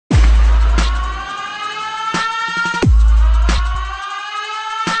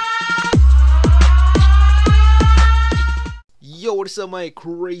What's up, my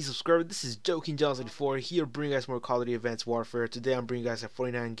crazy subscriber? This is Joking Johnson 4 here, bringing you guys more Call of Duty Advanced Warfare. Today I'm bringing you guys a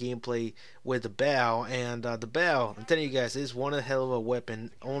 49 gameplay with the BAL, and the BAL, I'm telling you guys, is one hell of a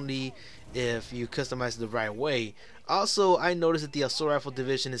weapon only if you customize it the right way. Also, I noticed that the assault rifle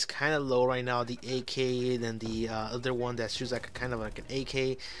division is kind of low right now. The AK and the other one that shoots like kind of like an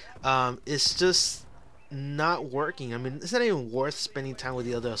AK, it's just not working. I mean, it's not even worth spending time with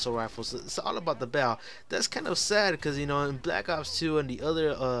the other assault rifles. It's all about the BAL. That's kind of sad because, you know, in Black Ops 2 and the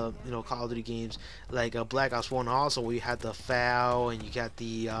other Call of Duty games like Black Ops 1 also, where you had the FAL and you got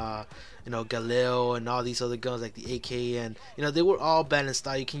the Galil and all these other guns like the AK, and they were all balanced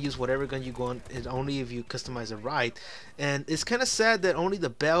style. You can use whatever gun you want, and only if you customize it right. And it's kind of sad that only the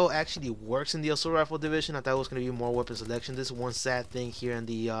BAL actually works in the assault rifle division. I thought it was going to be more weapon selection. This is one sad thing here in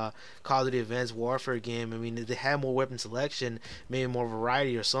the Call of Duty Advanced Warfare game. I mean, if they had more weapon selection, maybe more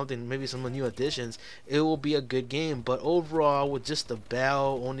variety or something, maybe some new additions, it will be a good game. But overall, with just the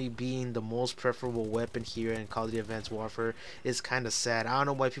BAL only being the most preferable weapon here in Call of Duty Advanced Warfare, it's kind of sad. I don't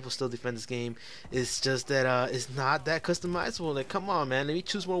know why people still defend this game. It's just that it's not that customizable. Like, come on, man, let me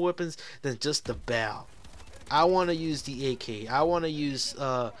choose more weapons than just the BAL. I want to use the AK. I want to use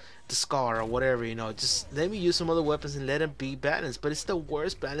the Scar or whatever, just let me use some other weapons and let them be balanced. But it's the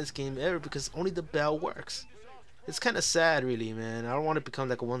worst balanced game ever because only the BAL works. It's kind of sad, really, man. I don't want to become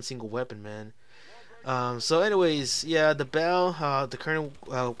like a one single weapon, man. So anyways, yeah, the BAL, the current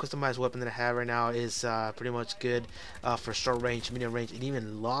customized weapon that I have right now is pretty much good for short range, medium range, and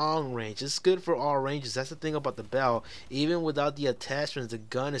even long range. It's good for all ranges. That's the thing about the BAL. Even without the attachments, the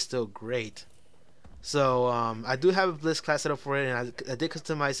gun is still great. So I do have a Blitz class set up for it, and I did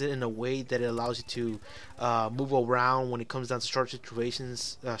customize it in a way that it allows you to move around when it comes down to short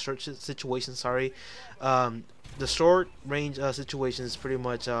situations. Sorry. The short range situation is pretty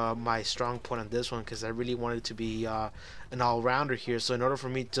much my strong point on this one, because I really wanted it to be an all-rounder here. So in order for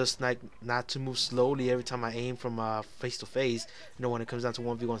me just not to move slowly every time I aim from face to face, when it comes down to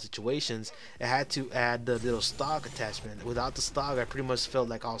 1v1 situations, I had to add the little stock attachment. Without the stock, I pretty much felt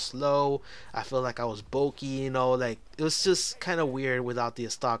like I was slow. I felt like I was bulky, like it was just kind of weird without the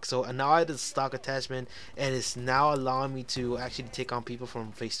stock. So now I had the stock attachment, and it's now allowing me to actually take on people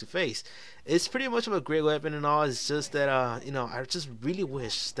from face to face. It's pretty much of a great weapon and all. It's just that I just really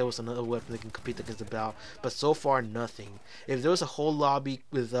wish there was another weapon that can compete against the BAL, but so far nothing. If there was a whole lobby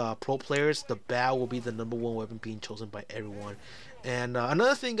with pro players, the BAL will be the #1 weapon being chosen by everyone. And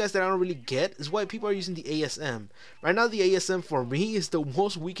another thing, guys, that I don't really get is why people are using the ASM. Right now, the ASM for me is the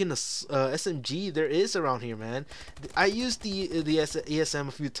most weakened SMG there is around here, man. I used the ASM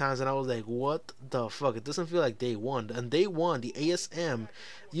a few times, and I was like, what the fuck? It doesn't feel like day one. And day one, the ASM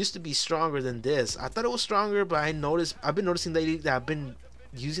used to be stronger than this. I thought it was stronger, but I've been noticing lately that I've been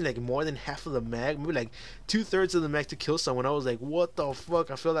using like more than half of the mag, maybe like 2/3 of the mag to kill someone. I was like, what the fuck?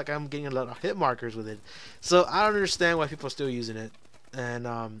 I feel like I'm getting a lot of hit markers with it. So I don't understand why people are still using it. And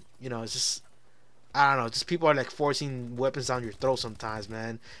it's just, I don't know, just people are like forcing weapons down your throat sometimes,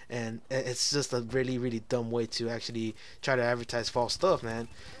 man. And it's just a really, really dumb way to actually try to advertise false stuff, man.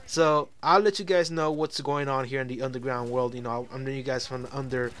 So I'll let you guys know what's going on here in the underground world. I'm letting you guys from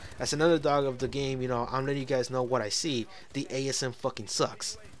as an underdog of the game. I'm letting you guys know what I see. The ASM fucking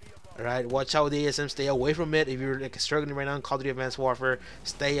sucks. Alright, watch out with the ASM. Stay away from it. If you're like struggling right now in Call of Duty Advanced Warfare,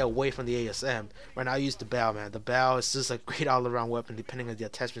 stay away from the ASM. Right now, I use the BAL, man. The BAL is just a great all-around weapon, depending on the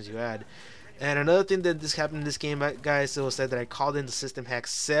attachments you add. And another thing that happened in this game, guys, it was that I called in the system hack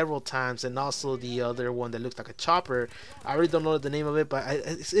several times, and also the other one that looks like a chopper. I really don't know the name of it, but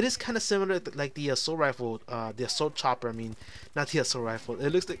it is kind of similar to like the assault rifle, the assault chopper. I mean, not the assault rifle. It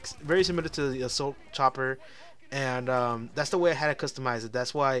looks like very similar to the assault chopper. And that's the way I had to customize it.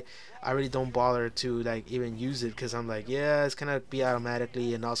 That's why I really don't bother to like even use it, because I'm like, yeah, it's gonna be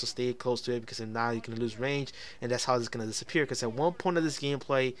automatically, and also stay close to it, because now you can lose range, and that's how it's gonna disappear. Because at one point of this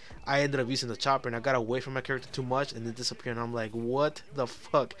gameplay, I ended up using the chopper, and I got away from my character too much, and it disappeared. And I'm like, what the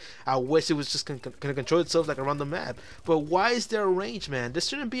fuck? I wish it was just gonna control itself like around the map. But why is there a range, man? There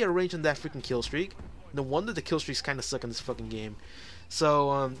shouldn't be a range on that freaking kill streak. No wonder the kill streaks kind of suck in this fucking game.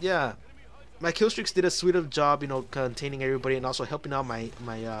 So yeah. My kill streaks did a sweet of job, containing everybody, and also helping out my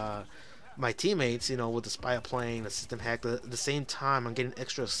teammates, with the spy plane, the system hack. At the same time, I'm getting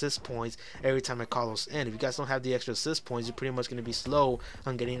extra assist points every time I call those in. If you guys don't have the extra assist points, you're pretty much going to be slow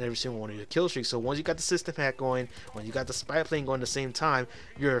on getting every single one of your kill streaks. So once you got the system hack going, when you got the spy plane going at the same time,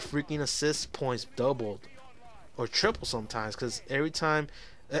 your freaking assist points doubled or triple sometimes, because every time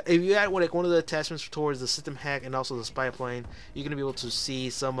If you add like one of the attachments towards the system hack and also the spy plane, you're gonna be able to see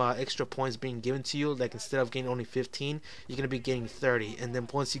some extra points being given to you. Like instead of getting only 15, you're gonna be getting 30. And then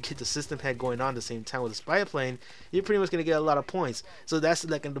once you get the system hack going on at the same time with the spy plane, you're pretty much gonna get a lot of points. So that's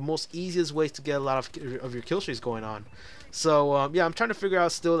like the most easiest ways to get a lot of your kill streaks going on. So yeah, I'm trying to figure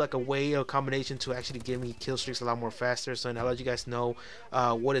out still like a way or combination to actually give me kill streaks a lot more faster. So and I'll let you guys know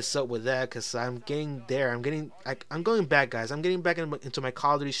what is up with that, because I'm getting there. I'm going back, guys. I'm getting back into my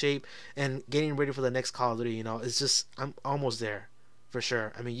Call of Duty shape and getting ready for the next Call of Duty. You know, it's just I'm almost there for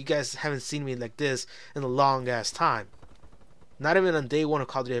sure. I mean, you guys haven't seen me like this in a long ass time. Not even on day one of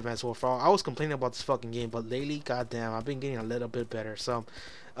Call of Duty Advanced Warfare. I was complaining about this fucking game, but lately, goddamn, I've been getting a little bit better. So,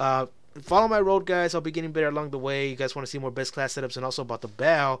 follow my road, guys. I'll be getting better along the way. You guys want to see more best class setups and also about the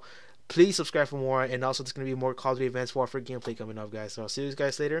BAL, please subscribe for more. And also, there's going to be more Call of Duty Advanced Warfare gameplay coming up, guys. So I'll see you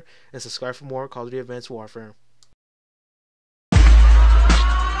guys later, and subscribe for more Call of Duty Advanced Warfare.